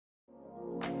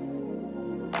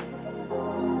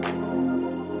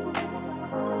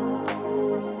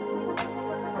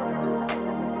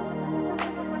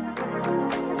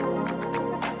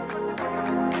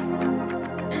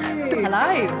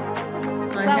Hello.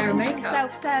 Welcome to the makeup.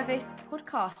 Self-Service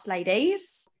Podcast,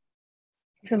 ladies.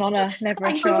 It's an honour, never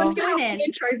a Thank you chore. for joining. What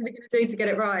intros are we going to do to get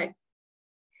it right?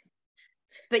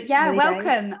 But yeah, Early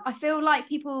welcome. days. I feel like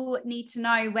people need to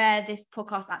know where this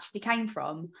podcast actually came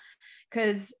from,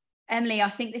 because Emily, I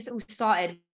think this all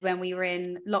started when we were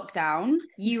in lockdown.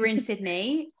 You were in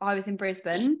Sydney, I was in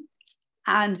Brisbane,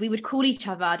 and we would call each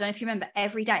other, I don't know if you remember,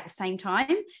 every day at the same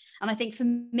time. And I think for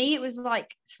me, it was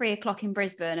like 3 o'clock in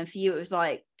Brisbane, and for you, it was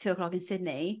like 2 o'clock in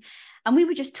Sydney. And we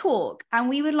would just talk, and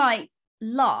we would like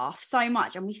laugh so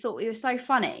much, and we thought we were so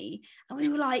funny. And we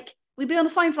were like, we'd be on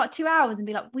the phone for like 2 hours and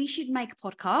be like, we should make a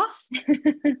podcast.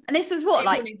 And this was what,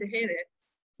 People like need to hear it.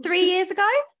 3 years ago?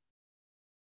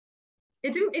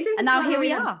 Isn't And now how here we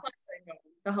had are.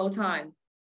 The whole time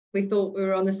we thought we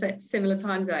were on the similar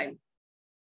time zone,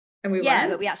 and we Yeah,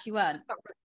 weren't. but we actually weren't.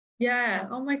 Yeah.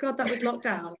 Oh my God, that was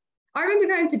lockdown. I remember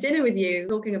going for dinner with you,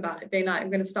 talking about it, being like, I'm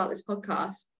going to start this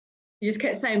podcast. You just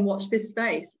kept saying, watch this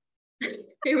space.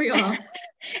 Here we are.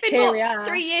 Here we are.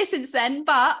 3 years since then,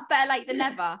 but better late than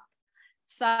never.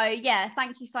 So yeah,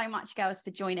 thank you so much, girls,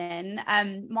 for joining.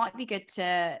 Might be good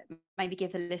to maybe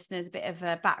give the listeners a bit of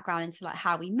a background into like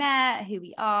how we met, who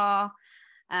we are,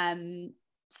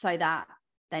 so that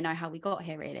they know how we got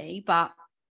here, really. But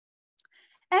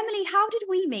Emily, how did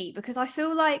we meet? Because I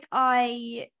feel like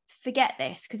I forget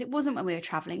this, because it wasn't when we were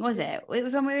traveling, was it? It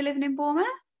was when we were living in Bournemouth.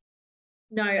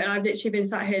 No, and I've literally been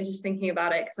sat here just thinking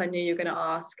about it because I knew you were going to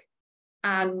ask.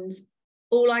 And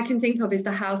all I can think of is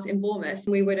the house in Bournemouth.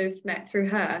 We would have met through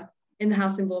her in the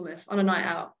house in Bournemouth on a night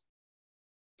out,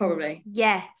 probably.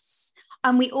 Yes.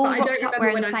 And we all But I don't rocked up remember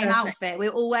wearing when the I same first met outfit. We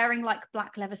were all wearing like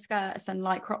black leather skirts and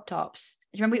like crop tops.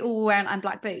 Do you remember we all were wearing and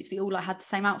black boots? We all like had the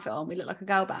same outfit on. We looked like a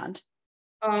girl band.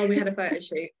 Oh, we had a photo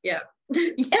shoot. Yeah.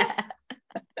 Yeah.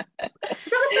 Was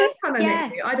that the first time I Yes.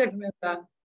 met you? I don't remember.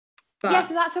 But Yeah,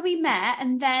 so that's where we met.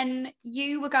 And then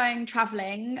you were going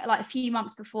traveling like a few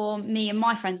months before me and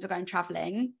my friends were going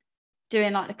traveling,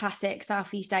 doing like the classic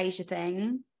Southeast Asia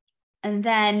thing. And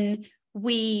then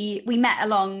we met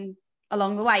along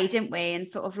the way, didn't we? And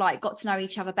sort of like got to know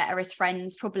each other better as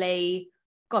friends, probably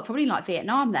like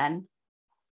Vietnam then.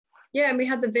 yeah, and we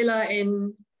had the villa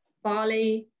in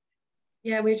Bali.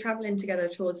 Yeah, we were traveling together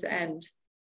towards the end.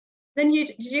 Then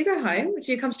did you go home? Did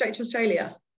you come straight to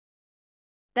Australia?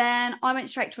 Then I went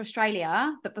straight to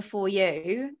Australia, but before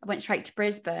you, I went straight to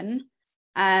Brisbane.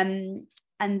 And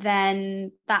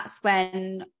then that's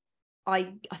when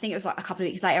I think it was like a couple of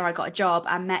weeks later, I got a job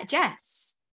and met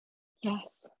Jess.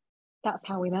 Yes, that's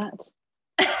how we met.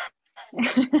 I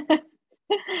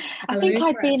Hello, think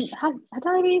I'd fresh. been, had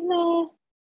I been there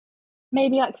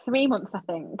maybe like 3 months, I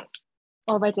think,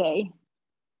 already.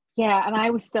 Yeah, and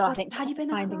I was still, I think, Had you been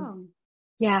that finding, long?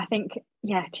 yeah, I think,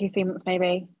 yeah, 2-3 months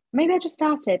maybe. Maybe I just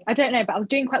started. I don't know, but I was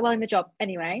doing quite well in the job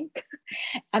anyway.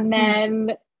 And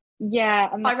then, yeah,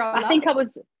 and I think I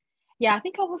was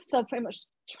still pretty much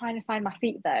trying to find my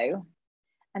feet though.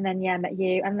 And then, yeah, met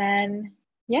you. And then,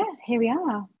 yeah, here we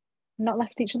are. Not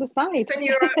left each other's side. When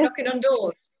you were out knocking on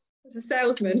doors as a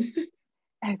salesman.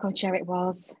 Oh God, yeah, it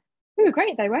was. We were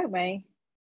great though, weren't we?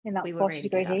 In that We were 40 really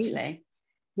degree good, heat. actually.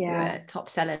 Yeah. We were top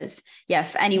sellers. Yeah,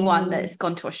 for anyone that's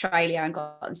gone to Australia and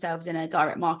got themselves in a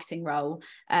direct marketing role,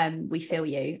 we feel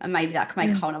you. And maybe that could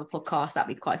make a whole other podcast.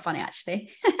 That'd be quite funny, actually.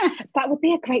 That would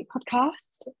be a great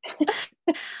podcast.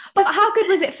 But how good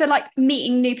was it for like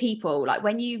meeting new people? Like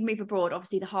when you move abroad,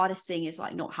 obviously the hardest thing is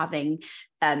like not having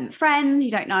friends.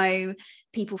 You don't know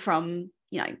people from,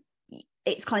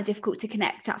 it's kind of difficult to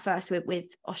connect at first with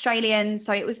Australians.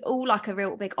 So it was all like a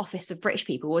real big office of British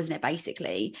people, wasn't it,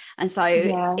 basically? And so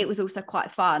It was also quite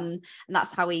fun. And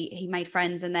that's how he made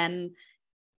friends. And then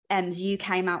you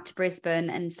came out to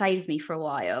Brisbane and stayed with me for a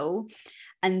while.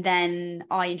 And then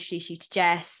I introduced you to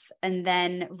Jess. And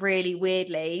then really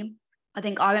weirdly, I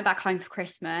think I went back home for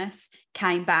Christmas,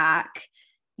 came back.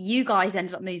 You guys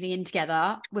ended up moving in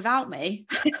together without me.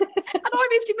 And I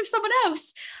moved in with someone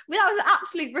else. Well, that was an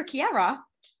absolute rookie error.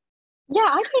 Yeah,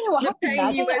 I don't know what happened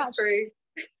there. You went through.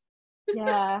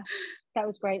 Yeah, that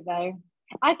was great though.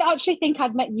 I actually think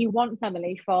I'd met you once,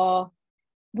 Emily,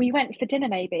 we went for dinner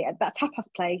maybe at that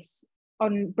tapas place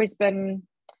on Brisbane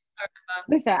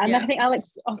River. And then I think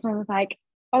Alex also was like,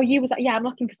 oh, you was like, yeah, I'm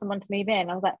looking for someone to move in.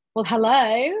 I was like, well,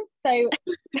 hello. So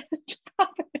just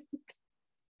happened.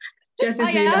 Jess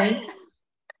is moving.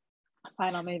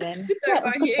 Fine, I'll move in. So Yeah, it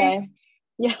was good though.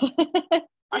 Yeah.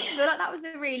 I feel like that was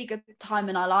a really good time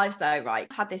in our lives though, right?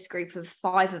 We had this group of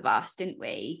 5 of us, didn't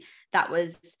we? That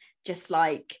was just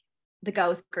like the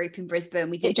girls group in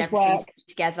Brisbane. We did everything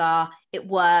together. It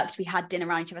worked. We had dinner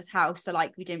around each other's house. So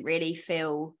like we didn't really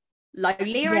feel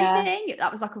lonely or anything.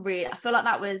 That was like I feel like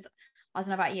that was I don't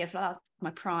know about you, I feel like that was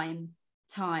my prime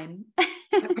time.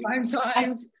 Prime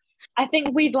time. I think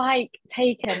we'd like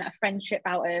taken a friendship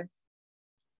out of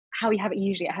how we have it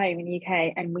usually at home in the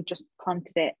UK, and we just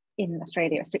planted it in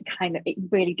Australia. So it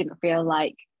really didn't feel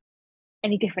like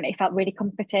any different. It felt really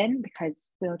comforting because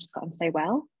we all just got on so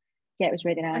well. Yeah, it was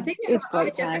really nice. I think it was a great I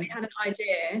definitely had an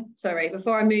idea,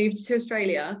 before I moved to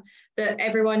Australia, that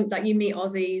everyone, like, you meet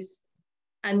Aussies,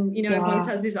 and everyone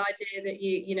has this idea that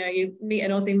you meet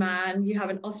an Aussie man, you have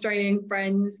an Australian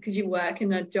friends because you work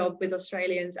in a job with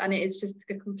Australians, and it is just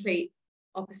the complete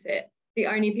opposite. The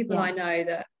only people I know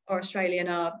that are Australian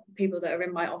are people that are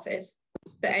in my office.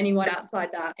 But anyone outside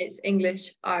that, it's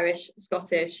English, Irish,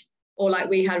 Scottish, or like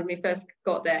we had when we first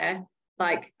got there,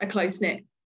 like a close-knit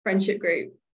friendship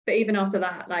group. But even after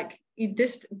that, like, you're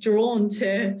just drawn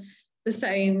to the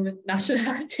same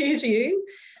nationality as you.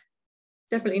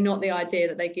 Definitely not the idea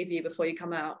that they give you before you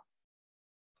come out.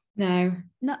 No.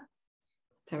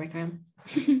 Sorry, Graham.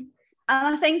 And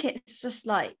I think it's just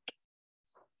like,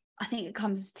 I think it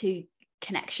comes to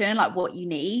connection, like what you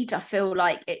need. I feel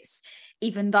like it's,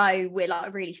 even though we're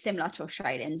like really similar to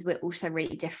Australians, we're also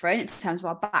really different in terms of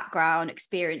our background,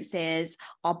 experiences,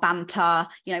 our banter,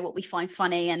 what we find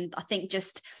funny. And I think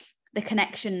just the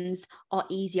connections are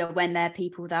easier when they're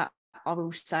people that are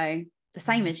also the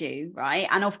same as you, right?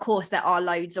 And of course there are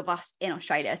loads of us in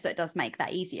Australia, so it does make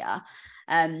that easier.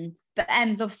 But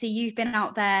Ems, obviously you've been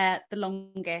out there the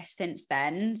longest since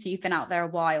then, so you've been out there a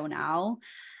while now,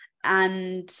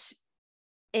 and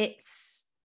it's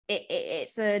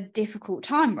a difficult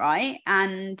time, right?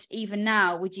 And even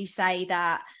now, would you say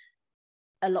that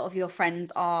a lot of your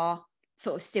friends are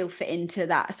sort of still fit into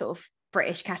that sort of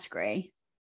British category?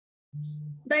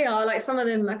 They are, like, some of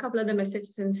them, a couple of them are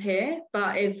citizens here,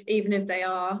 but even if they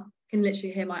are, can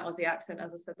literally hear my Aussie accent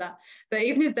as I said that, but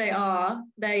even if they are,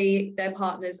 their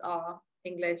partners are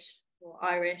English or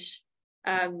Irish.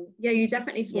 You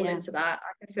definitely fall into that.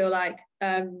 I feel like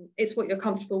it's what you're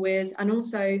comfortable with, and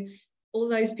also all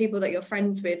those people that you're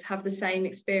friends with have the same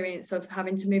experience of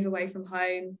having to move away from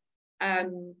home,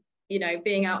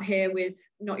 being out here with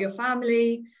not your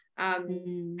family,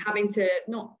 having to,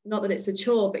 not that it's a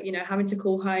chore, but having to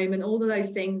call home, and all of those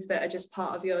things that are just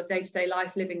part of your day-to-day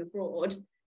life living abroad.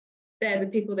 They're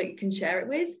the people that you can share it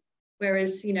with.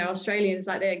 Whereas Australians,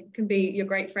 like, they can be your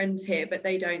great friends here, but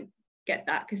they don't get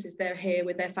that because they're here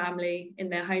with their family in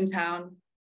their hometown,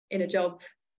 in a job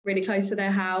really close to their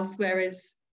house,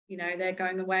 whereas they're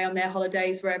going away on their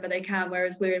holidays wherever they can,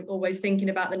 whereas we're always thinking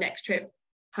about the next trip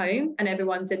home, and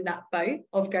everyone's in that boat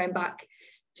of going back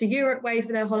to Europe way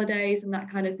for their holidays and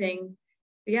that kind of thing.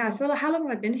 But I feel like, how long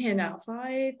have I been here now?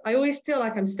 5? I always feel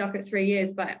like I'm stuck at 3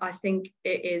 years, but I think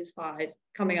it is 5,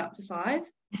 coming up to 5.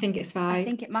 I think it's 5. I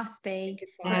think it must be,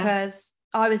 because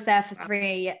I was there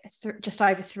for just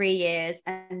over 3 years,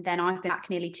 and then I've been back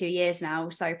nearly 2 years now,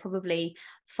 so probably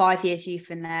 5 years you've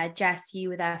been there. Jess, you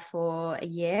were there for a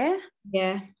year?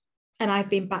 Yeah, and I've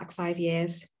been back 5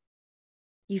 years.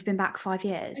 You've been back 5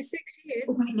 years? 6 years?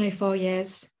 Oh, no, 4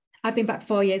 years. I've been back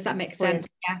 4 years. That makes sense.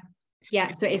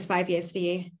 Yeah, so it is 5 years for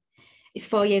you. It's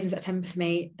 4 years in September for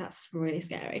me. That's really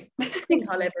scary. I don't think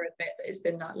I'll ever admit that it's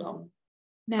been that long.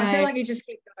 No. I feel like you just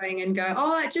keep going and go,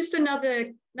 oh, just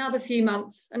another few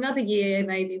months, another year,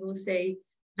 maybe, we'll see.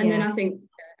 And then I think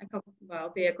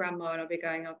I'll be a grandma and I'll be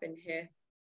going, I've been here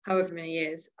however many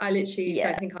years. I literally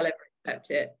don't think I'll ever accept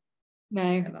it.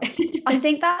 No. I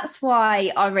think that's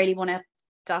why I really wanted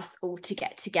us all to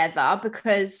get together,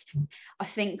 because I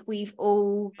think we've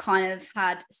all kind of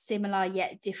had similar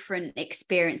yet different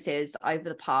experiences over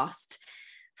the past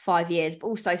 5 years, but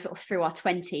also sort of through our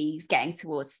 20s getting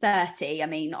towards 30. I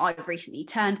mean, I've recently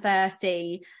turned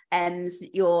 30.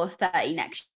 You're 30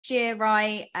 next year,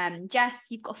 right? Jess,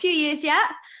 you've got a few years yet.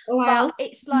 Oh, wow. But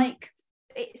it's like,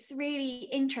 it's really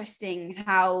interesting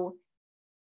how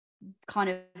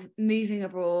kind of moving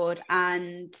abroad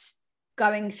and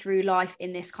going through life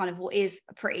in this kind of what is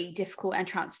a pretty difficult and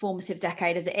transformative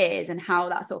decade as it is, and how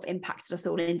that sort of impacted us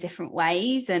all in different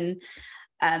ways, and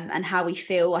how we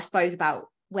feel, I suppose, about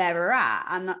where we're at.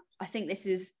 And I think this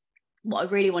is what I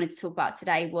really wanted to talk about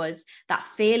today, was that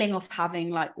feeling of having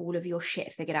like all of your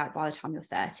shit figured out by the time you're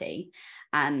 30,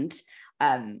 and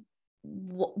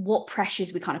what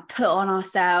pressures we kind of put on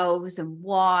ourselves and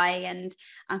why, and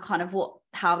kind of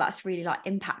how that's really like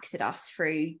impacted us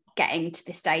through getting to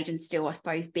this stage, and still, I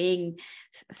suppose, being,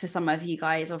 for some of you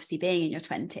guys, obviously being in your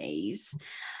 20s.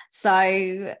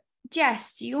 So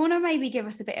Jess, do you want to maybe give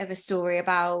us a bit of a story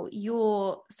about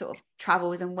your sort of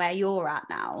travels and where you're at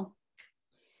now?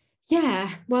 Yeah,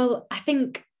 well, I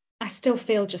think I still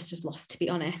feel just as lost, to be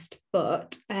honest,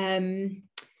 but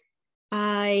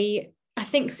I I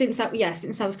think since I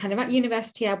was kind of at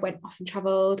university, I went off and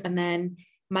travelled, and then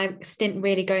my stint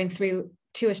really going through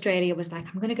to Australia was like,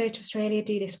 I'm going to go to Australia,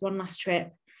 do this one last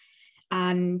trip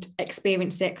and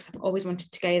experience it, because I've always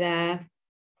wanted to go there.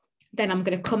 Then I'm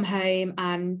going to come home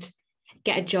and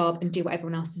get a job and do what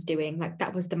everyone else is doing. Like,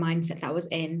 that was the mindset that I was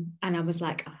in. And I was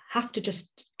like, I have to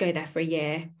just go there for a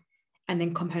year and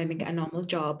then come home and get a normal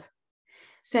job.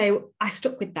 So I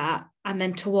stuck with that. And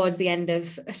then towards the end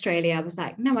of Australia, I was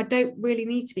like, no, I don't really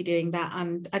need to be doing that.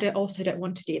 And I don't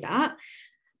want to do that.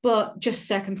 But just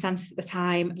circumstances at the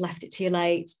time, left it too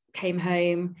late, came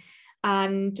home.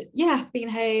 And yeah, been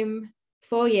home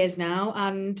 4 years now.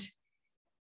 And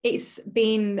it's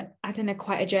been, I don't know,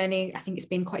 quite a journey. I think it's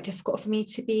been quite difficult for me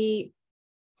to be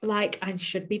like, I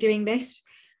should be doing this.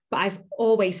 But I've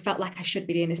always felt like I should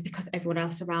be doing this because everyone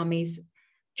else around me is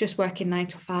just working 9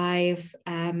 to 5,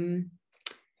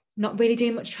 not really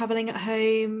doing much traveling at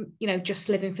home, you know, just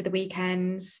living for the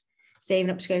weekends, saving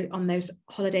up to go on those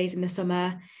holidays in the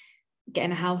summer,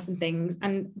 getting a house and things.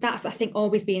 And that's, I think,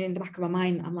 always been in the back of my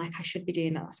mind. I'm like, I should be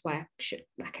doing that. That's why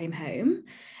I came home.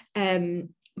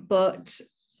 But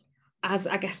as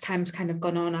I guess time's kind of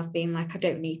gone on, I've been like, I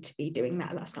don't need to be doing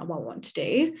that. That's not what I want to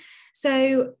do.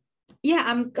 So yeah,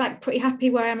 I'm like pretty happy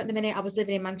where I am at the minute. I was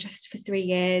living in Manchester for 3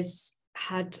 years,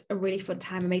 had a really fun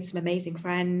time. I made some amazing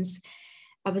friends.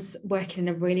 I was working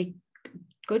in a really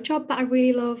good job that I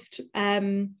really loved.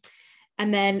 And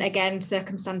then again,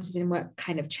 circumstances in work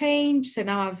kind of changed. So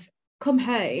now I've come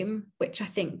home, which I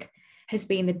think has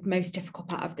been the most difficult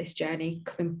part of this journey,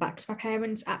 coming back to my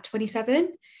parents at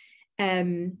 27,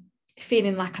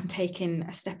 feeling like I'm taking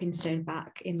a stepping stone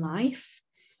back in life,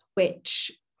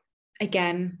 which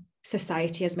again,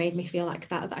 society has made me feel like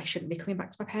that I shouldn't be coming back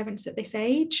to my parents at this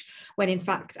age, when in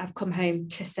fact I've come home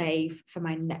to save for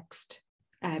my next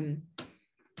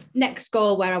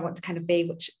goal, where I want to kind of be,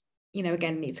 which, you know,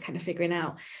 again, needs kind of figuring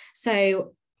out.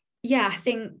 So yeah, I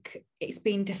think it's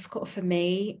been difficult for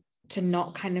me to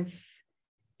not kind of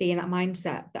be in that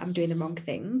mindset that I'm doing the wrong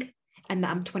thing, and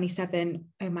that I'm 27,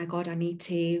 oh my God, I need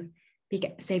to be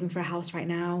saving for a house right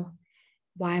now.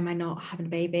 Why am I not having a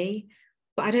baby?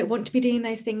 But I don't want to be doing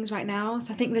those things right now.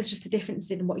 So I think there's just a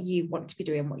difference in what you want to be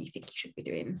doing, what you think you should be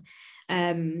doing.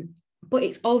 But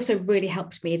it's also really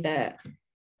helped me that,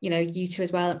 you know, you two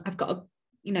as well, I've got a,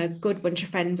 you know, good bunch of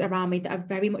friends around me that are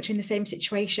very much in the same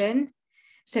situation.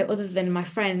 So other than my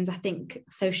friends, I think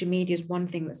social media is one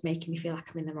thing that's making me feel like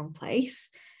I'm in the wrong place.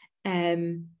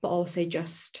 But also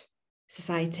just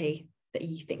society, that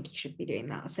you think you should be doing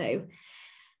that. So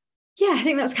yeah, I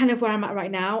think that's kind of where I'm at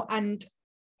right now. And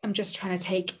I'm just trying to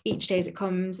take each day as it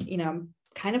comes. You know, I'm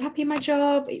kind of happy in my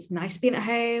job. It's nice being at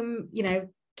home, you know,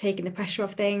 taking the pressure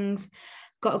off things.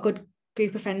 Got a good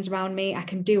group of friends around me. I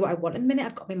can do what I want in the minute.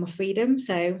 I've got me more freedom.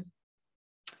 So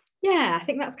yeah, I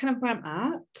think that's kind of where I'm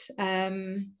at.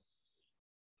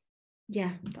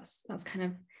 Yeah, that's kind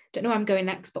of, don't know where I'm going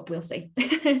next, but we'll see.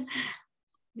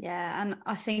 Yeah, and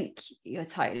I think you're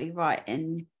totally right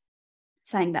in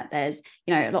saying that there's,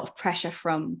 you know, a lot of pressure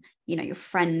from, you know, your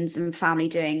friends and family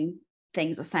doing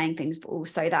things or saying things, but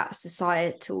also that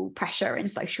societal pressure in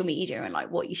social media and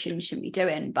like what you should and shouldn't be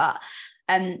doing. But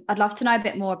I'd love to know a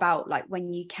bit more about, like,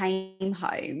 when you came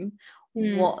home,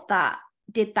 what that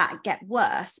did that get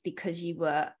worse because you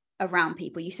were around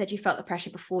people? You said you felt the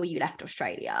pressure before you left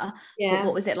Australia, but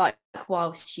what was it like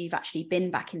whilst you've actually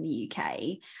been back in the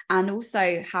UK? And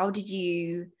also, how did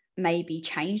you maybe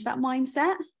change that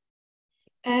mindset?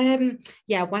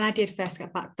 Yeah, when I did first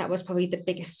get back, that was probably the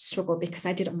biggest struggle, because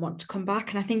I didn't want to come back.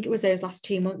 And I think it was those last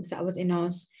 2 months that I was in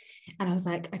Oz, and I was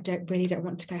like, I don't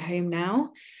want to go home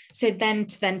now. So then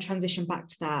to transition back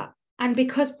to that, and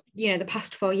because, you know, the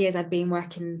past 4 years I'd been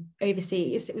working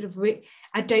overseas, it was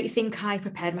I don't think I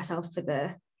prepared myself for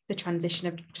the transition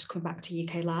of just coming back to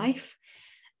UK life.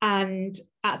 And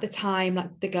at the time,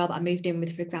 like the girl that I moved in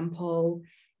with, for example,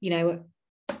 you know,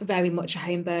 very much a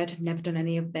home bird, had never done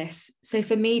any of this. So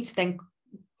for me to then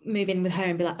move in with her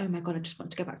and be like, oh my God, I just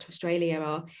want to go back to Australia,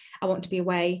 or I want to be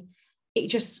away, it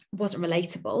just wasn't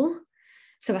relatable.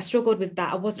 So I struggled with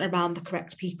that. I wasn't around the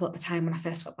correct people at the time when I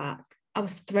first got back. I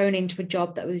was thrown into a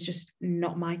job that was just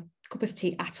not my cup of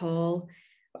tea at all.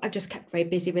 I just kept very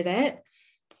busy with it.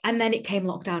 And then it came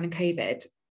lockdown and COVID.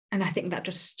 And I think that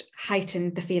just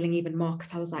heightened the feeling even more,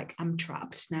 because I was like, I'm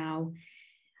trapped now.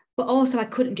 But also I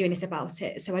couldn't do anything about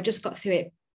it. So I just got through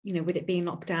it, you know, with it being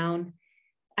locked down.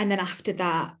 And then after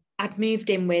that, I'd moved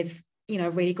in with, you know,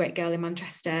 a really great girl in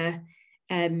Manchester,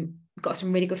 got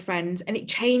some really good friends, and it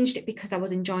changed it because I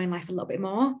was enjoying life a little bit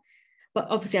more. But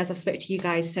obviously, as I've spoke to you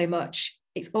guys so much,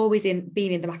 it's always been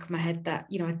in the back of my head that,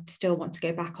 you know, I still want to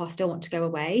go back or still want to go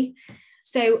away.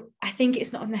 So I think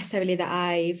it's not necessarily that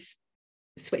I've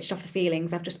switched off the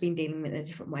feelings. I've just been dealing with it a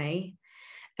different way.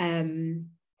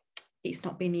 It's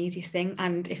not been the easiest thing.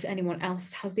 And if anyone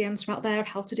else has the answer out there of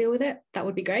how to deal with it, that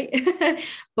would be great.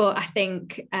 But I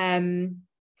think, I'm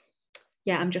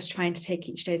just trying to take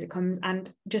each day as it comes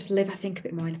and just live, I think, a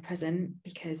bit more in the present,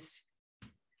 because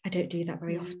I don't do that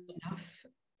very often enough.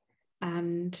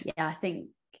 And I think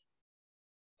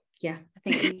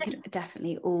we could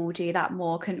definitely all do that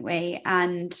more, couldn't we?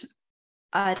 And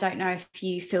I don't know if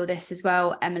you feel this as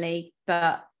well, Emily,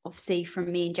 but obviously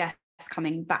from me and Jess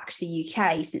coming back to the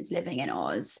UK since living in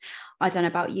Oz, I don't know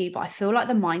about you, but I feel like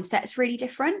the mindset's really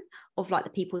different of like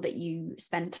the people that you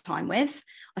spend time with.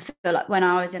 I feel like when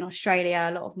I was in Australia,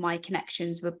 a lot of my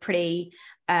connections were pretty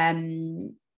a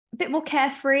bit more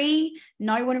carefree.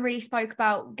 No one really spoke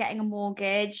about getting a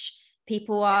mortgage.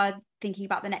 People are thinking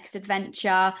about the next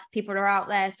adventure. People are out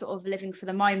there sort of living for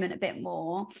the moment a bit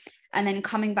more. And then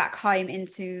coming back home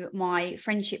into my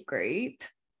friendship group,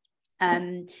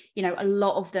 a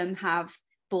lot of them have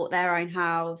bought their own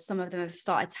house. Some of them have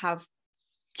started to have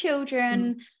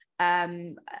children.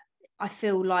 I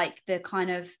feel like the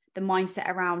mindset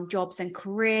around jobs and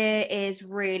career is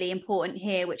really important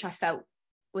here, which I felt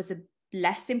was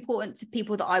less important to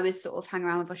people that I was sort of hanging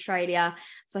around with Australia.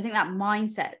 So I think that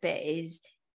mindset bit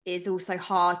is also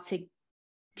hard to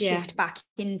shift back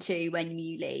into when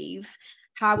you leave.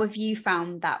 How have you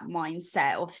found that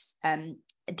mindset of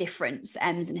a difference,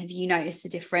 Ems, and have you noticed a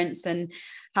difference, and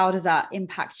how does that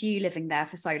impact you living there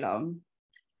for so long?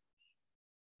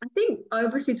 I think I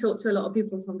obviously talk to a lot of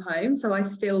people from home, so I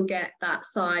still get that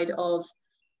side of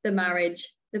the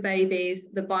marriage, the babies,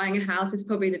 the buying a house is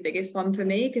probably the biggest one for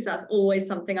me, because that's always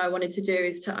something I wanted to do,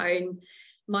 is to own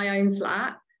my own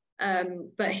flat.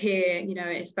 But here,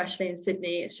 especially in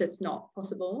Sydney, it's just not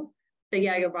possible. But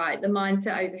yeah, you're right. The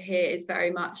mindset over here is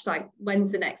very much like,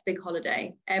 when's the next big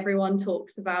holiday? Everyone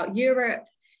talks about Europe.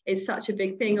 It's such a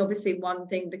big thing. Obviously, one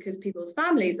thing because people's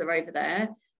families are over there,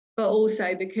 but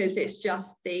also because it's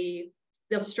just the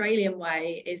Australian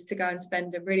way is to go and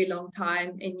spend a really long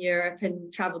time in Europe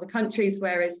and travel the countries.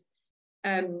 Whereas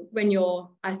when you're,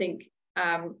 I think,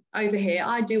 over here,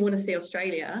 I do want to see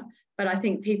Australia, but I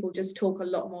think people just talk a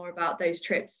lot more about those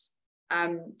trips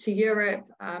to Europe.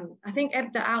 I think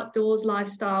the outdoors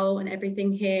lifestyle and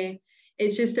everything here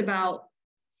is just about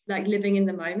like living in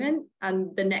the moment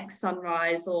and the next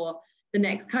sunrise or the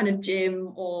next kind of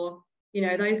gym or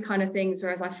those kind of things.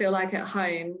 Whereas I feel like at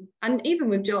home, and even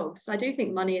with jobs, I do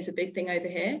think money is a big thing over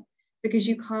here, because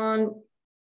you can't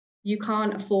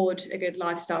afford a good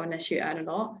lifestyle unless you earn a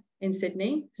lot in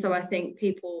Sydney. So I think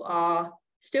people are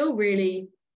still really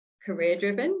career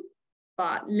driven,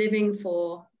 but living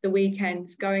for the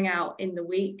weekends, going out in the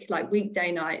week, like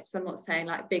weekday nights. I'm not saying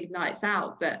like big nights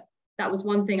out, but that was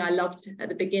one thing I loved at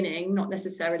the beginning, not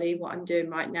necessarily what I'm doing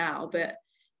right now, but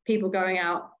people going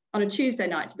out on a Tuesday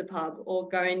night to the pub or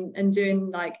going and doing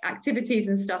like activities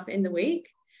and stuff in the week.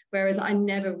 Whereas I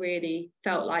never really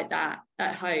felt like that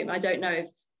at home. I don't know if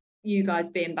you guys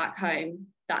being back home,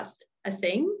 that's a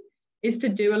thing, is to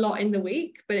do a lot in the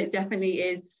week, but it definitely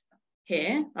is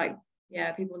here. Like,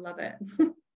 yeah, people love it.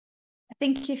 I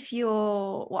think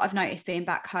what I've noticed being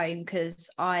back home, because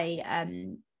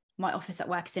my office at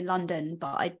work is in London,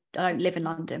 but I don't live in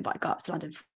London, but I go up to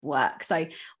London for work. So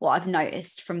what I've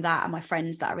noticed from that and my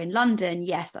friends that are in London,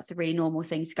 yes, that's a really normal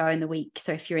thing to go in the week.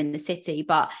 So if you're in the city,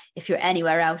 but if you're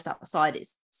anywhere else outside,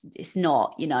 it's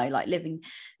not, like living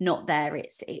not there,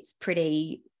 it's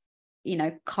pretty,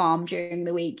 calm during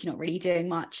the week. You're not really doing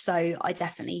much. So I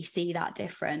definitely see that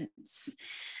difference.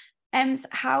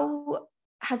 How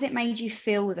has it made you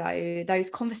feel, though,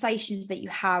 those conversations that you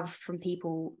have from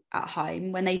people at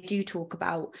home when they do talk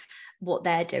about what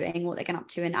they're doing, what they're getting up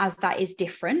to, and as that is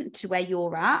different to where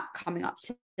you're at coming up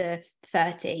to the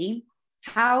 30,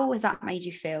 how has that made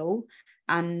you feel,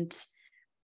 and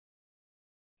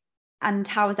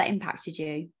how has that impacted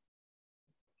you?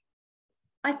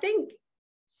 I think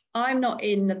I'm not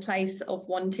in the place of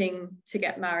wanting to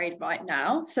get married right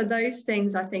now. So those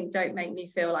things I think don't make me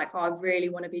feel like, oh, I really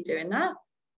want to be doing that.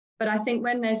 But I think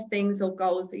when there's things or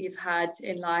goals that you've had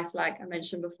in life, like I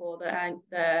mentioned before,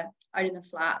 the owning a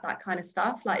flat, that kind of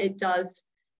stuff, like it does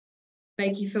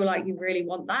make you feel like you really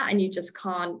want that and you just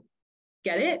can't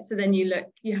get it. So then you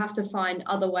have to find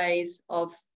other ways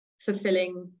of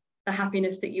fulfilling the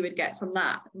happiness that you would get from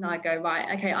that. And I go,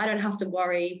 right, okay, I don't have to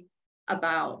worry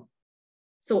about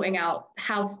sorting out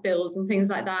house bills and things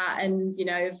like that. And,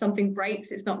 if something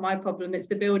breaks, it's not my problem, it's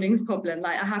the building's problem.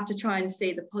 Like I have to try and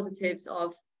see the positives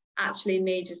of actually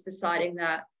me just deciding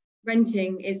that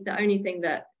renting is the only thing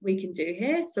that we can do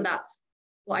here. So that's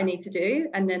what I need to do.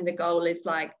 And then the goal is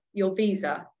like your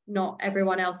visa. Not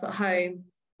everyone else at home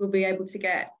will be able to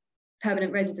get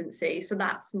permanent residency. So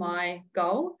that's my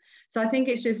goal. So I think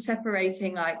it's just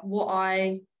separating like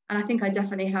and I think I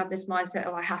definitely have this mindset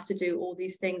of I have to do all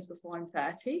these things before I'm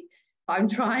 30. I'm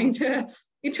trying to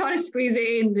squeeze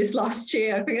it in this last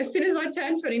year. I think as soon as I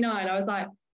turned 29, I was like,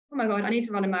 oh my God, I need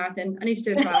to run a marathon. I need to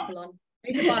do a triathlon.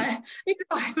 I need to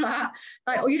buy a flat.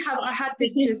 Like, I had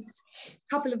this just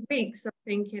couple of weeks of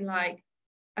thinking like,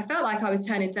 I felt like I was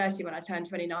turning 30 when I turned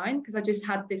 29, because I just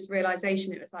had this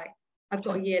realization. It was like, I've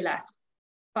got a year left,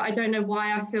 but I don't know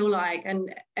why I feel like,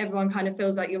 and everyone kind of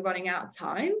feels like you're running out of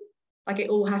time. Like it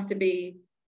all has to be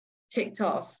ticked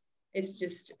off. It's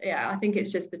just, I think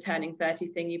it's just the turning 30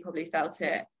 thing. You probably felt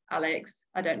it, Alex.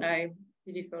 I don't know.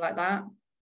 Did you feel like that?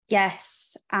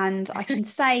 Yes, and I can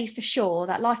say for sure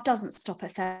that life doesn't stop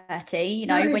at 30. You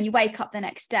know, when you wake up the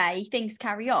next day, things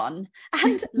carry on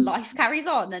and life carries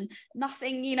on, and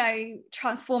nothing, you know,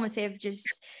 transformative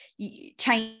just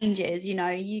changes. You know,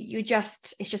 you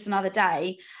just, it's just another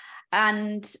day.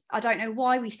 And I don't know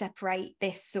why we separate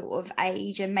this sort of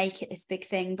age and make it this big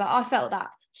thing, but I felt that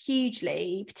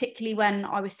hugely, particularly when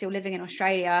I was still living in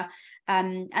Australia.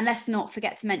 And let's not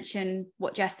forget to mention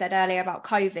what Jess said earlier about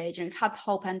COVID. And we've had the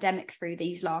whole pandemic through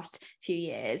these last few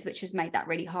years, which has made that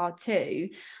really hard too.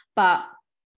 But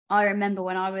I remember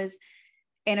when I was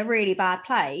in a really bad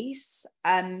place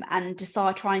and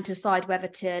trying to decide whether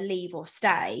to leave or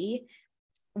stay,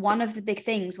 one of the big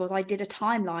things was I did a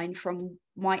timeline from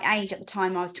my age at the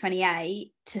time, I was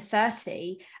 28 to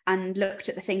 30, and looked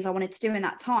at the things I wanted to do in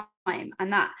that time.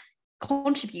 And that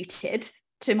contributed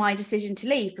to my decision to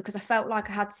leave, because I felt like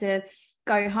I had to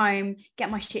go home,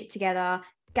 get my shit together,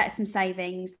 get some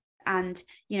savings, and,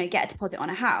 you know, get a deposit on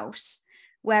a house.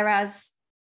 Whereas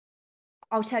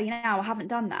I'll tell you now, I haven't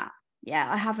done that. Yeah,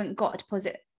 I haven't got a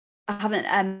deposit. I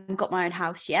haven't got my own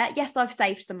house yet. Yes, I've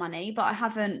saved some money, but I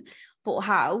haven't bought a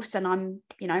house, and I'm,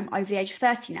 you know, over the age of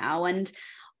 30 now. And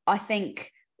I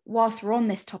think whilst we're on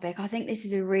this topic, I think this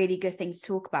is a really good thing to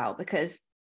talk about, because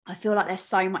I feel like there's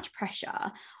so much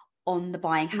pressure on the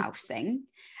buying house thing.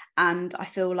 And I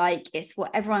feel like it's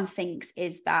what everyone thinks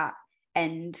is that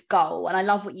end goal. And I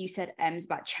love what you said, Ems,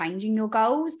 about changing your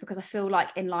goals, because I feel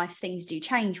like in life things do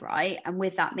change, right? And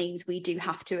with that means we do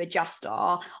have to adjust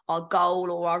our goal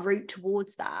or our route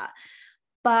towards that.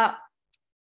 But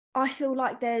I feel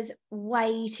like there's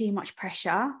way too much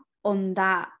pressure on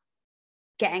that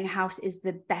getting a house is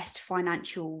the best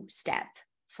financial step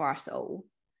for us all.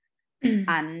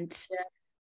 And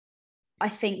I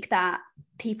think that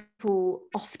people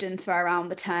often throw around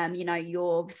the term, you know,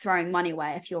 you're throwing money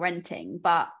away if you're renting,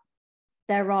 but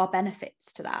there are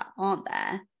benefits to that, aren't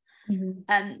there?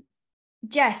 Mm-hmm.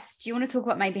 Jess, do you want to talk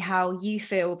about maybe how you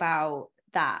feel about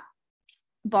that,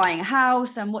 buying a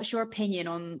house, and what's your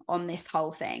opinion on this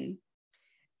whole thing?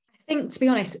 I think, to be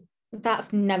honest,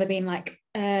 that's never been like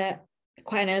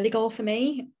quite an early goal for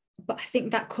me, but I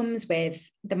think that comes with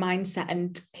the mindset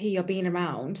and who you're being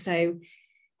around. So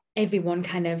everyone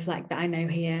kind of like that I know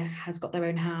here has got their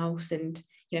own house, and,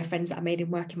 you know, friends that I made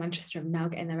in work in Manchester are now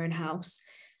getting their own house.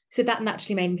 So that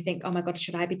naturally made me think, oh my God,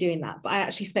 should I be doing that? But I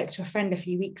actually spoke to a friend a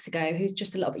few weeks ago who's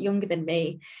just a little bit younger than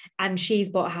me, and she's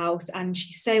bought a house, and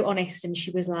she's so honest. And she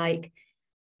was like,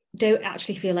 don't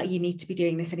actually feel like you need to be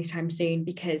doing this anytime soon,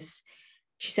 because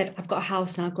she said, I've got a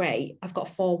house now, great, I've got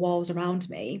 4 walls around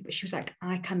me, but she was like,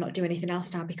 I cannot do anything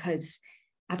else now because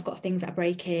I've got things that are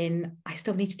breaking. I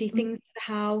still need to do things to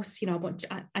the house. You know,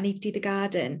 I need to do the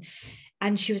garden.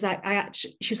 And she was like, I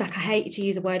hate to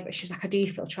use a word, but she was like, I do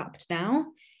feel trapped now.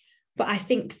 But I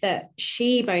think that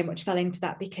she very much fell into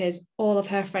that because all of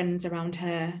her friends around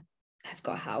her have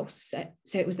got a house.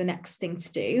 So it was the next thing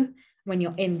to do. When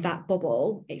you're in that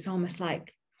bubble, it's almost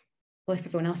like, well, if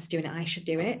everyone else is doing it, I should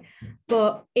do it.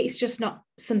 But it's just not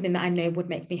something that I know would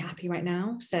make me happy right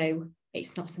now. So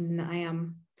it's not something that I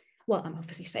am. Well, I'm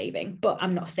obviously saving, but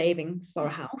I'm not saving for a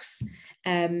house.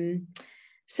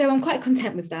 So I'm quite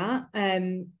content with that.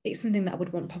 It's something that I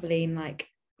would want probably in like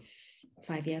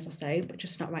 5 years or so, but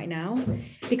just not right now,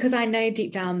 because I know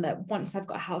deep down that once I've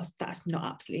got a house, that's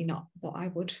absolutely not what I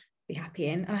would be happy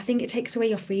in. And I think it takes away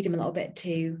your freedom a little bit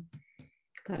to,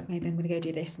 like, maybe I'm going to go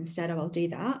do this instead, or I'll do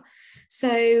that.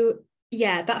 So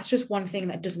yeah, that's just one thing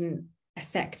that doesn't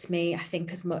affect me, I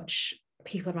think, as much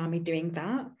people around me doing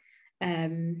that.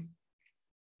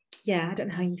 Yeah, I don't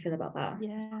know how you feel about that.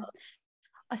 Yeah,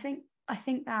 I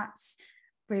think that's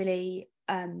really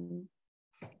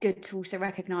good to also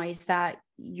recognize that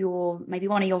maybe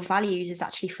one of your values is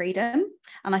actually freedom.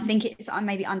 And I think it's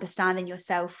maybe understanding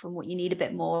yourself and what you need a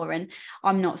bit more. And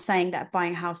I'm not saying that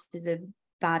buying a house is a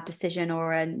bad decision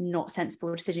or a not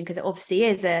sensible decision, because it obviously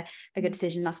is a good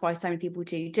decision. That's why so many people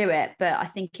do it. But I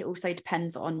think it also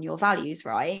depends on your values,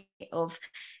 right?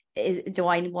 Is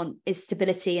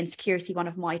stability and security one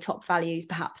of my top values?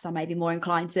 Perhaps I may be more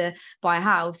inclined to buy a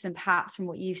house, and perhaps from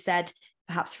what you've said,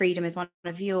 perhaps freedom is one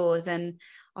of yours. And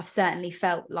I've certainly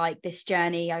felt like this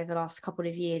journey over the last couple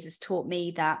of years has taught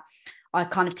me that I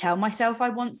kind of tell myself I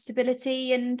want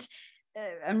stability and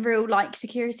real like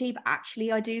security, but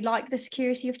actually I do like the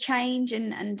security of change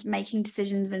and making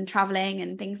decisions and traveling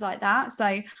and things like that. So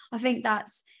I think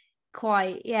that's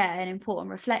quite an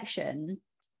important reflection.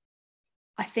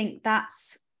 I think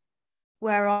that's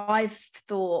where I've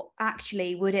thought,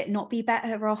 actually, would it not be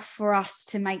better off for us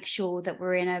to make sure that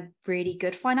we're in a really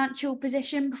good financial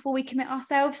position before we commit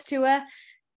ourselves to a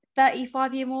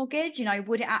 35-year mortgage? You know,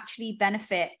 would it actually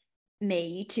benefit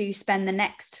me to spend the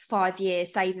next 5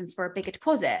 years saving for a bigger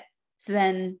deposit, so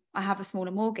then I have a smaller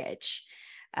mortgage?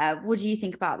 What do you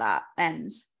think about that,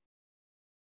 Ems?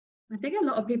 I think a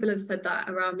lot of people have said that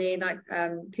around me, like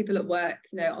people at work,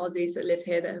 you know, Aussies that live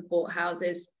here that have bought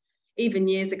houses even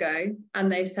years ago, and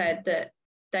they said that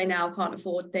they now can't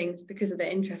afford things because of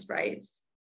the interest rates.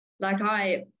 Like,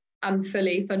 I am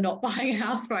fully for not buying a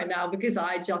house right now, because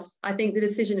I think the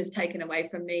decision is taken away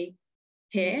from me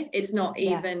here. It's not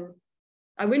even,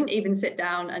 I wouldn't even sit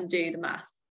down and do the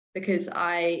math, because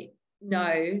I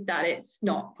know that it's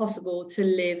not possible to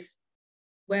live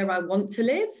where I want to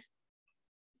live.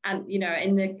 And, you know,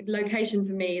 in the location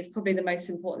for me is probably the most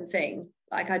important thing.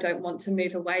 Like, I don't want to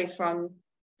move away from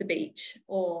the beach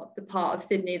or the part of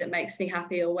Sydney that makes me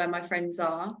happy, or where my friends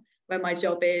are, where my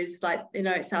job is. Like, you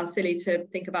know, it sounds silly to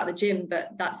think about the gym, but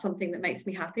that's something that makes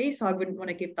me happy. So I wouldn't want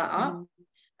to give that up.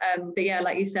 But yeah,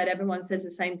 like you said, everyone says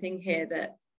the same thing here,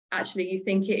 that actually you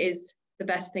think it is the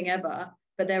best thing ever,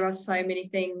 but there are so many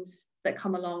things that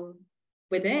come along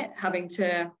with it, having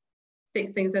to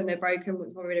fix things when they're broken,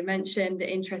 we've already mentioned,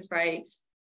 the interest rates.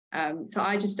 So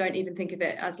I just don't even think of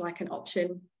it as like an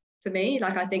option for me.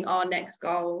 Like, I think our next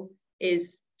goal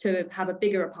is to have a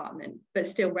bigger apartment, but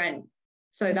still rent.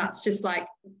 So that's just like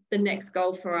the next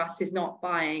goal for us is not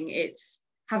buying, it's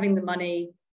having the money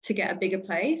to get a bigger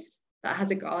place that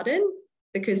has a garden,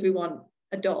 because we want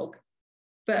a dog.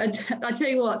 But I tell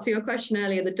you what, to your question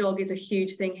earlier, the dog is a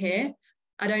huge thing here.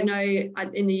 I don't know,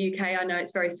 in the UK, I know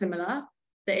it's very similar,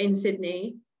 that in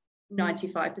Sydney,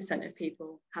 95% of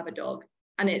people have a dog.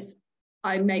 And it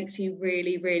makes you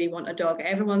really, really want a dog.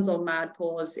 Everyone's on mad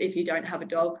pause if you don't have a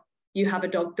dog. You have a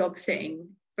dog sitting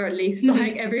for at least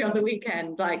like every other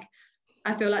weekend. Like,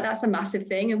 I feel like that's a massive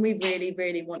thing, and we really,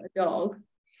 really want a dog.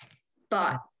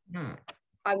 But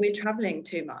we're traveling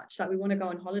too much. Like, we want to go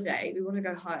on holiday, we want to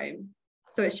go home.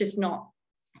 So it's just not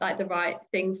like the right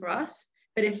thing for us.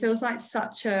 But it feels like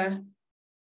such a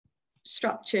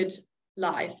structured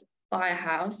life. Buy a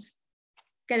house,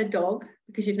 get a dog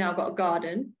because you've now got a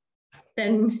garden,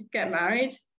 then get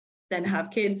married, then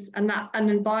have kids, and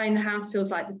then buying the house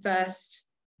feels like the first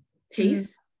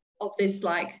piece of this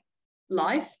like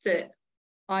life that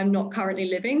I'm not currently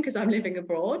living, because I'm living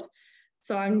abroad.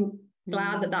 So I'm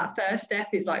glad that first step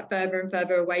is like further and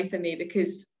further away for me,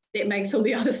 because it makes all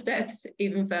the other steps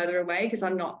even further away, because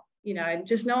I'm not, you know,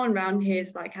 just no one around here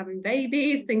is like having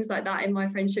babies, things like that in my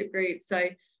friendship group. So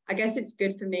I guess it's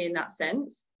good for me in that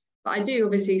sense. But I do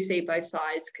obviously see both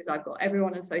sides, because I've got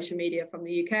everyone on social media from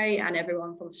the UK and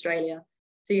everyone from Australia.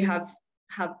 So you have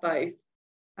both.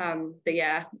 But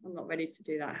yeah, I'm not ready to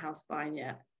do that house buying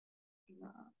yet.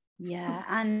 Yeah,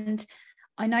 and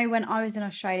I know when I was in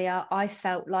Australia, I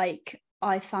felt like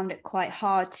I found it quite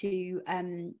hard to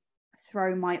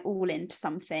throw my all into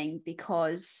something,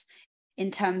 because in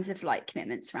terms of like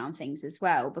commitments around things as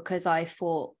well, because I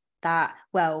thought that,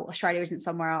 well, Australia isn't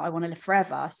somewhere I want to live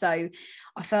forever. So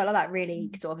I felt like that really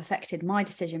sort of affected my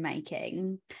decision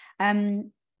making.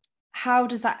 How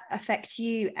does that affect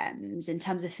you, Ems, in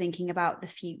terms of thinking about the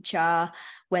future,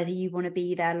 whether you want to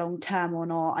be there long term or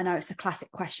not? I know it's a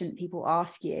classic question that people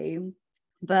ask you,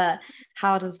 but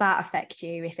how does that affect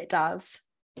you, if it does?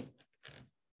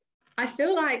 I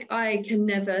feel like I can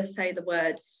never say the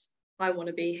words, I want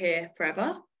to be here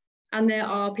forever. And there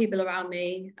are people around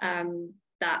me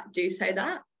that do say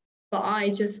that, but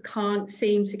I just can't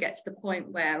seem to get to the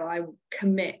point where I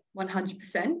commit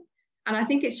 100%. And I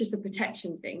think it's just a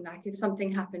protection thing. Like, if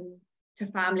something happened to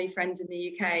family, friends in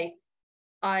the UK,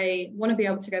 I want to be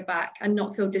able to go back and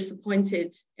not feel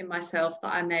disappointed in myself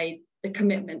that I made the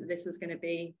commitment that this was going to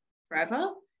be forever.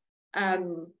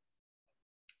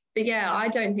 But yeah, I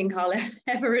don't think I'll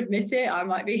ever admit it. I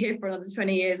might be here for another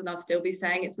 20 years and I'll still be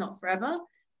saying it's not forever.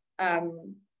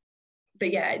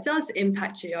 But yeah, it does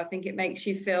impact you. I think it makes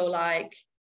you feel like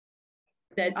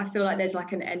I feel like there's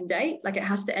like an end date, like it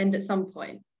has to end at some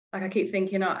point. Like I keep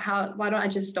thinking, oh, why don't I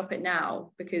just stop it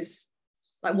now? Because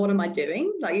like, what am I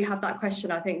doing? Like you have that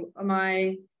question, I think,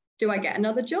 do I get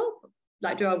another job?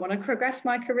 Like, do I want to progress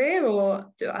my career, or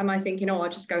am I thinking, oh, I'll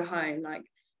just go home? Like,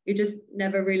 you're just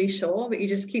never really sure, but you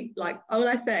just keep like, all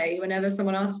I say whenever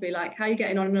someone asks me like, how are you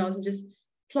getting on? And I was just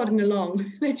plodding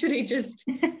along, literally just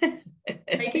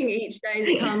taking each day as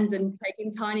it comes and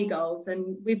taking tiny goals.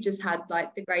 And we've just had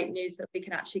like the great news that we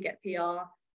can actually get PR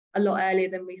a lot earlier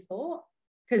than we thought,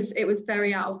 because it was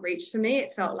very out of reach for me.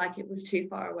 It felt like it was too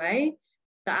far away.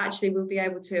 That actually we'll be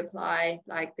able to apply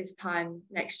like this time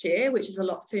next year, which is a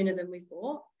lot sooner than we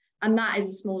thought. And that is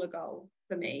a smaller goal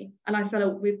for me. And I feel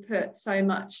like we've put so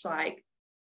much like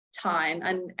time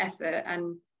and effort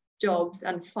and jobs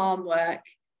and farm work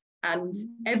and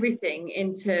everything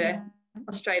into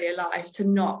Australia life to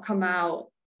not come out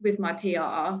with my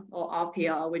PR, or our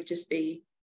PR would just be,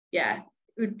 it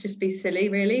would just be silly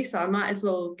really. So I might as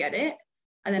well get it.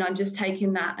 And then I'm just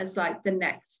taking that as like the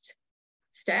next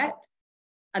step.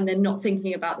 And then not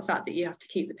thinking about the fact that you have to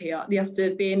keep the PR, you have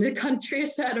to be in the country a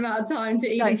certain amount of time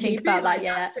to even think keep about it. that Like,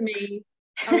 yet. to me,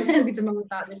 I was talking to Mum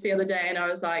about this the other day, and I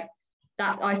was like,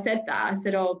 I said,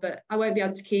 oh, but I won't be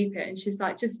able to keep it. And she's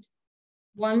like, just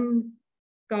one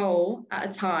goal at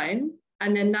a time.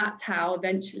 And then that's how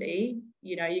eventually,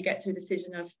 you know, you get to a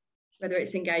decision of whether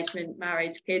it's engagement,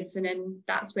 marriage, kids. And then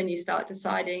that's when you start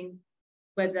deciding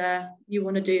whether you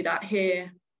want to do that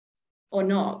here or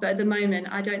not. But at the moment,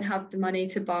 I don't have the money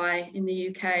to buy in the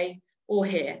UK or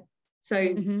here. So,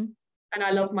 and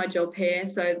I love my job here.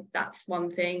 So that's one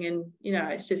thing. And, you know,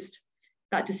 it's just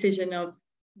that decision of,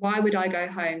 why would I go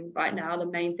home right now? The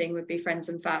main thing would be friends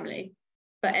and family.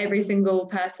 But every single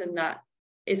person that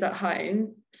is at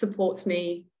home supports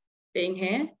me being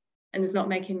here and is not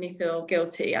making me feel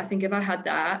guilty. I think if I had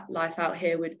that, life out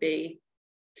here would be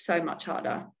so much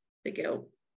harder, the guilt.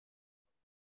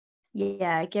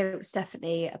 Yeah, guilt's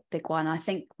definitely a big one. I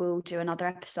think we'll do another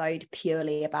episode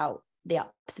purely about the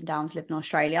ups and downs living in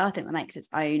Australia. I think that makes its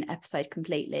own episode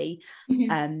completely.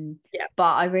 But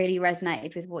I really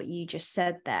resonated with what you just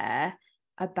said there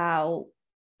about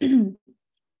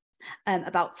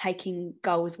about taking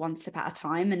goals one step at a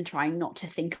time and trying not to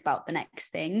think about the next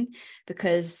thing.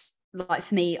 Because like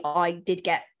for me, I did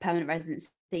get permanent residency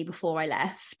before I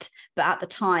left, but at the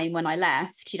time when I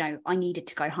left, you know, I needed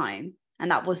to go home. And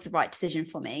that was the right decision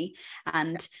for me.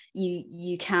 And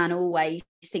you can always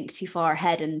think too far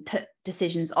ahead and put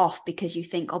decisions off because you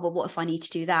think, oh, but what if I need to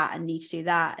do that and need to do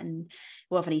that? And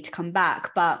what if I need to come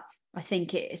back? But I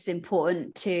think it's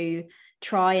important to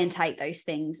try and take those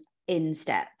things in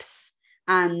steps.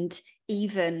 And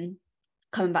even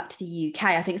coming back to the UK,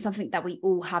 I think something that we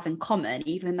all have in common,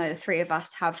 even though the three of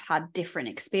us have had different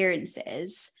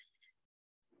experiences,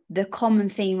 the common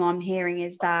theme I'm hearing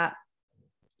is that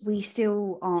we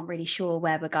still aren't really sure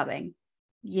where we're going.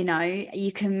 You know,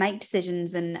 you can make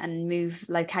decisions and move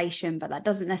location, but that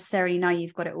doesn't necessarily know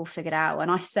you've got it all figured out.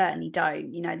 And I certainly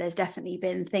don't. You know, there's definitely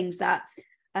been things that,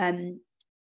 you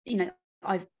know,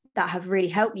 that have really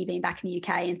helped me being back in the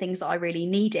UK and things that I really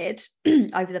needed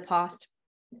over the past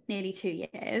nearly 2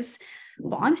 years.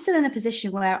 But I'm still in a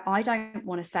position where I don't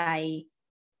want to say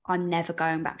I'm never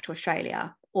going back to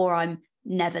Australia or I'm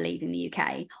never leaving the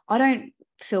UK. I don't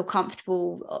feel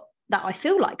comfortable that I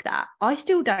feel like that. I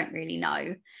still don't really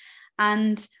know.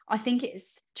 And I think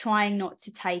it's trying not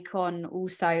to take on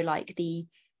also like the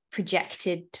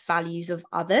projected values of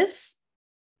others,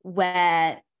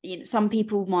 where, you know, some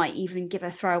people might even give a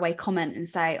throwaway comment and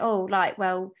say, oh, like,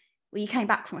 well, you came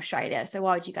back from Australia, so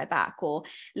why would you go back? Or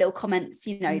little comments,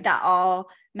 you know, that are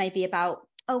maybe about,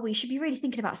 oh, we should be really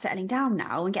thinking about settling down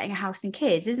now and getting a house and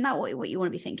kids. Isn't that what you want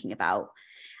to be thinking about?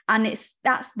 And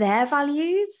that's their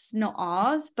values, not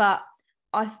ours. But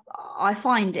I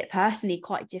find it personally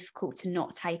quite difficult to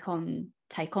not take on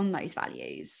those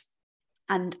values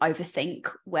and overthink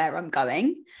where I'm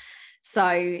going.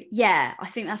 So yeah, I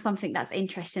think that's something that's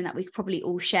interesting, that we probably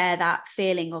all share that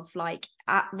feeling of like,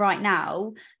 right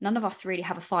now, none of us really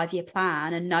have a 5-year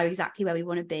plan and know exactly where we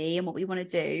want to be and what we want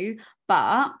to do.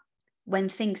 But when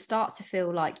things start to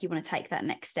feel like you want to take that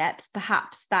next steps,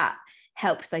 perhaps that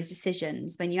helps those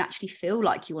decisions when you actually feel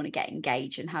like you want to get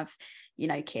engaged and have, you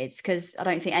know, kids. Because I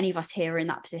don't think any of us here are in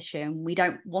that position. We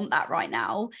don't want that right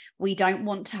now. We don't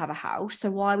want to have a house. So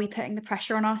why are we putting the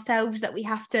pressure on ourselves that we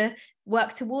have to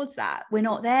work towards that? We're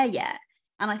not there yet.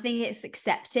 And I think it's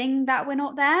accepting that we're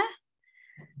not there,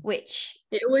 which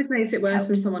it always makes it worse helps.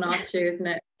 When someone asks you, isn't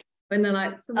it? When they're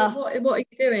like, so what are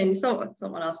you doing?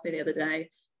 Someone asked me the other day,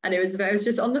 and it was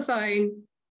just on the phone.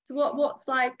 So what's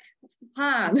the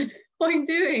plan? What are you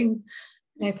doing?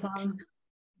 No plan.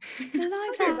 There's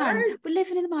no plan. We're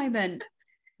living in the moment.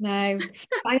 No,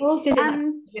 I also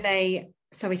think with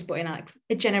sorry to butt in, Alex,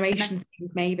 a generation thing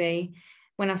maybe.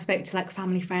 When I spoke to like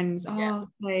family friends, so are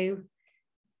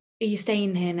you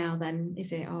staying here now then?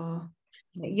 Is it, or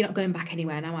you're not going back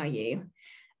anywhere now, are you?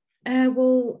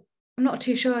 Well, I'm not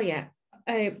too sure yet.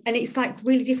 And it's like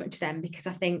really different to them, because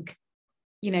I think,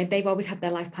 they've always had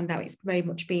their life planned out. It's very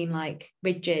much been like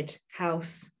rigid,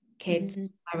 house, kids,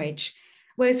 marriage.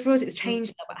 Whereas for us, it's changed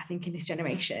a little bit, I think, in this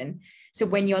generation. So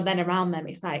when you're then around them,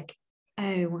 it's like,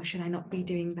 oh, why should I not be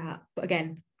doing that? But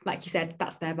again, like you said,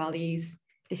 that's their values.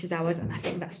 This is ours. And I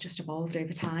think that's just evolved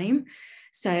over time.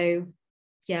 So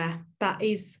yeah, that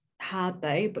is hard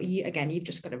though. But you've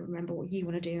just got to remember what you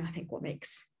want to do. And I think what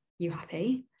makes you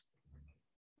happy.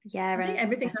 Yeah, I think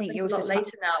everything happens a lot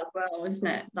later now as well, isn't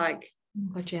it? Like,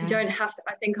 you don't have to.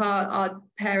 I think our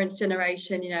parents'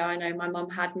 generation, I know my mum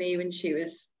had me when she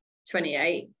was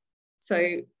 28,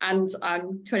 and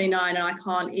I'm 29, and I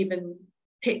can't even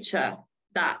picture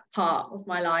that part of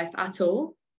my life at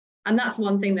all. And that's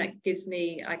one thing that gives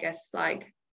me, I guess,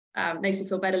 like makes me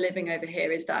feel better living over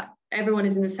here, is that everyone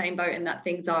is in the same boat and that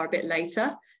things are a bit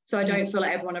later. So I don't feel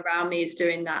like everyone around me is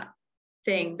doing that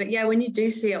thing. But yeah, when you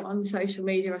do see it on social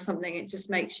media or something, it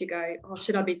just makes you go, oh,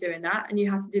 should I be doing that? And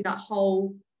you have to do that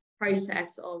whole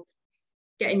process of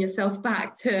getting yourself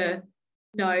back to,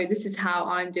 no, this is how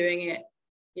I'm doing it.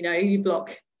 You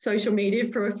block social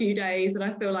media for a few days, and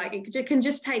I feel like it can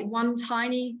just take one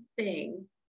tiny thing,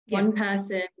 one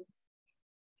person,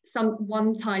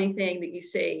 one tiny thing that you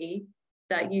see,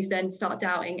 that you then start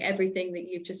doubting everything that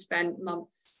you've just spent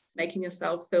months making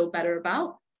yourself feel better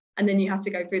about. And then you have to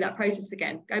go through that process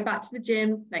again, go back to the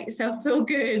gym, make yourself feel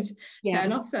good,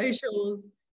 turn off socials.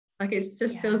 Like, it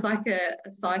just feels like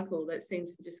a cycle that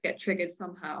seems to just get triggered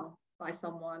somehow by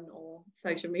someone or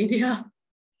social media.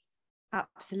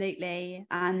 Absolutely.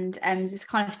 And this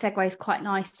kind of segues quite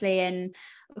nicely. And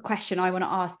the question I want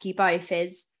to ask you both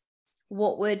is,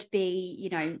 what would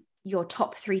be, your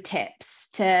top 3 tips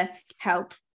to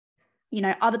help,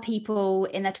 other people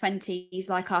in their 20s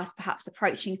like us, perhaps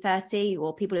approaching 30,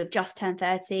 or people who have just turned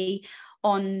 30,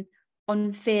 on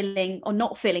feeling or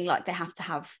not feeling like they have to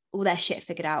have all their shit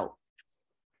figured out?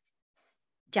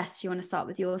 Jess, do you want to start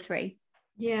with your 3?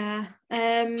 Yeah.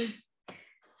 I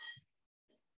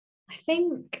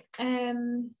think I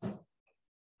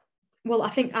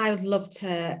think I would love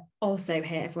to also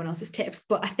hear everyone else's tips,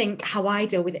 but I think how I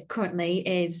deal with it currently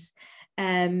is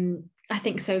I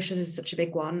think socials is such a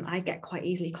big one. I get quite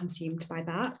easily consumed by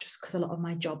that, just because a lot of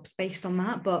my job's based on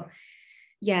that. But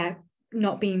yeah,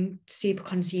 not being super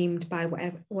consumed by what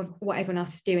everyone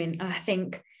else is doing. And I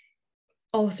think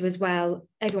also as well,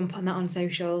 everyone putting that on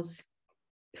socials,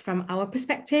 from our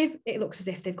perspective, it looks as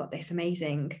if they've got this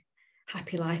amazing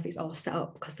happy life. It's all set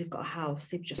up because they've got a house,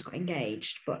 they've just got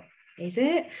engaged, but is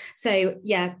it? So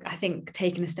yeah, I think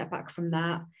taking a step back from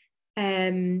that,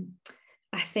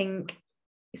 I think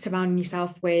surrounding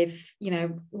yourself with,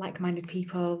 like-minded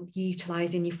people,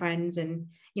 utilizing your friends, and,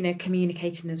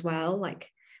 communicating as well, like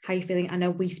how you're feeling. I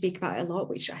know we speak about it a lot,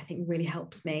 which I think really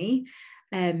helps me.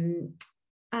 And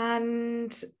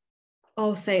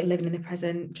also living in the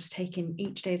present, just taking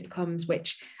each day as it comes,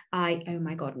 which I, oh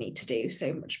my God, need to do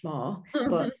so much more.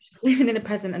 But living in the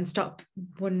present and stop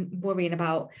worrying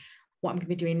about what I'm going to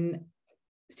be doing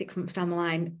 6 months down the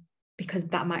line, because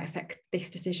that might affect this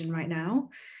decision right now.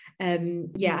 I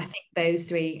think those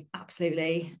 3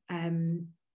 absolutely, can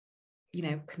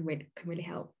really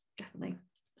help, definitely.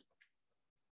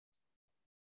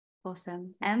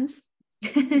 Awesome. Ems?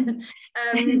 Anything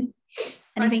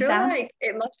to add? like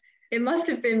it must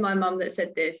have been my mum that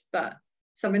said this, but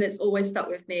something that's always stuck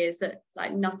with me is that,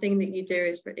 like, nothing that you do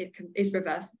is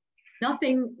reverse.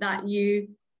 Nothing that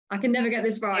I can never get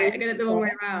this right. I get it the wrong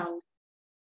way around.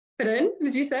 Pardon?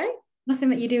 Did you say? Nothing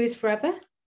that you do is forever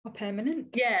or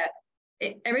permanent. Yeah,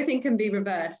 everything can be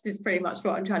reversed is pretty much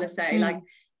what I'm trying to say. Like,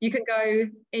 you can go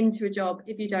into a job,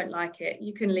 if you don't like it,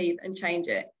 you can leave and change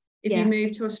it. If you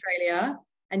move to Australia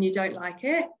and you don't like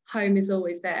it, home is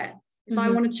always there. If I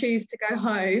want to choose to go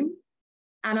home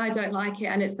and I don't like it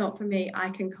and it's not for me, I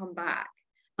can come back.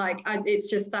 Like, it's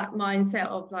just that mindset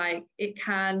of, like, you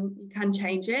can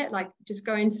change it. Like, just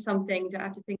go into something, you don't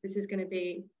have to think this is going to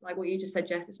be like what you just said,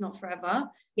 Jess, it's not forever.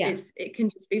 It can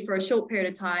just be for a short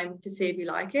period of time to see if you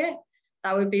like it.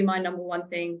 That would be my number 1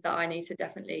 thing that I need to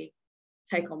definitely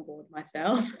take on board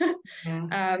myself.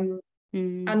 And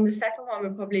the second one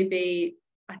would probably be,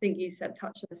 I think you said,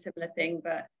 touch on a similar thing,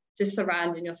 but just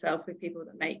surrounding yourself with people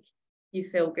that make you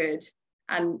feel good,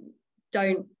 and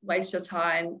don't waste your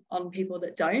time on people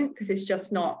that don't, because it's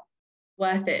just not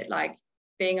worth it. Like,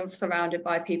 being surrounded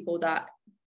by people that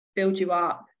build you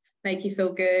up, make you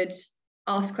feel good,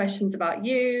 ask questions about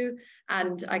you,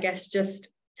 and I guess just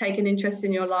take an interest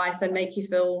in your life and make you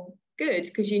feel good,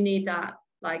 because you need that.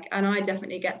 Like, and I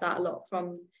definitely get that a lot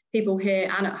from people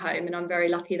here and at home, and I'm very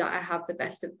lucky that I have the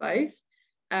best of both.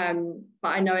 But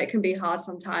I know it can be hard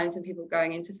sometimes when people are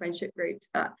going into friendship groups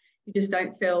that you just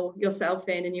don't feel yourself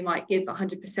in, and you might give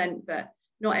 100%, but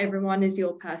not everyone is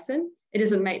your person. It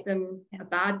doesn't make them a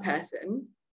bad person.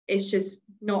 It's just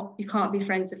not, you can't be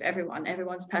friends with everyone.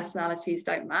 Everyone's personalities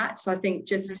don't match. So I think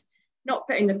just not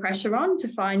putting the pressure on to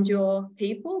find your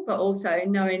people, but also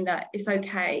knowing that it's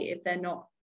okay if they're not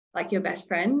like your best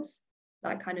friends,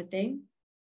 that kind of thing.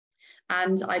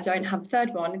 And I don't have a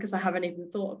third one because I haven't even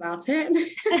thought about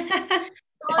it.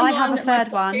 I have a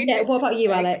third one. Yeah, what about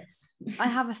you, Alex? I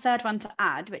have a third one to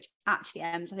add, which actually,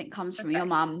 Ems, I think comes from your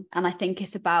mum. And I think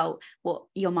it's about what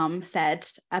your mum said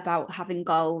about having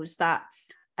goals that,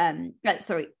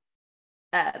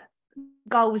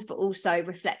 goals, but also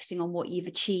reflecting on what you've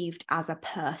achieved as a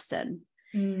person.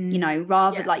 You know,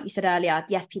 rather like you said earlier,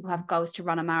 yes, people have goals to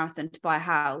run a marathon, to buy a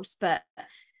house, but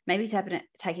maybe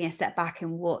taking a step back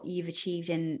and what you've achieved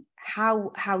in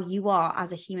how you are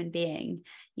as a human being,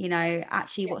 you know,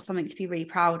 actually what's something to be really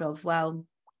proud of. Well,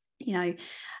 you know,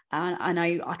 I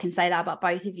know I can say that about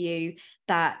both of you,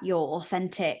 that you're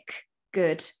authentic,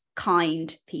 good,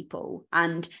 kind people,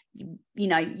 and you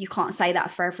know, you can't say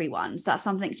that for everyone, so that's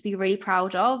something to be really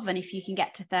proud of. And if you can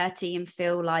get to 30 and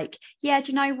feel like, yeah,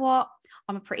 do you know what,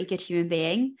 I'm a pretty good human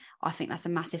being, I think that's a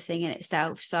massive thing in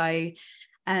itself. So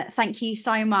thank you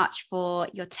so much for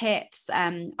your tips.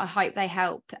 I hope they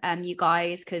help you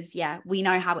guys, because yeah, we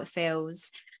know how it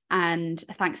feels. And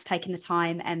thanks for taking the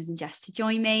time, Ems and Jess, to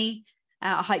join me.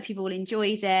 I hope you've all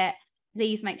enjoyed it.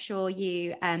 Please make sure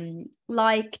you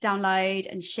like,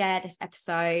 download and share this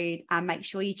episode, and make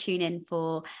sure you tune in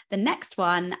for the next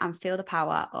one and feel the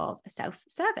power of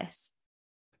self-service.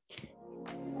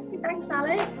 Thanks,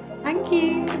 Alex. Thank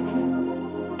you.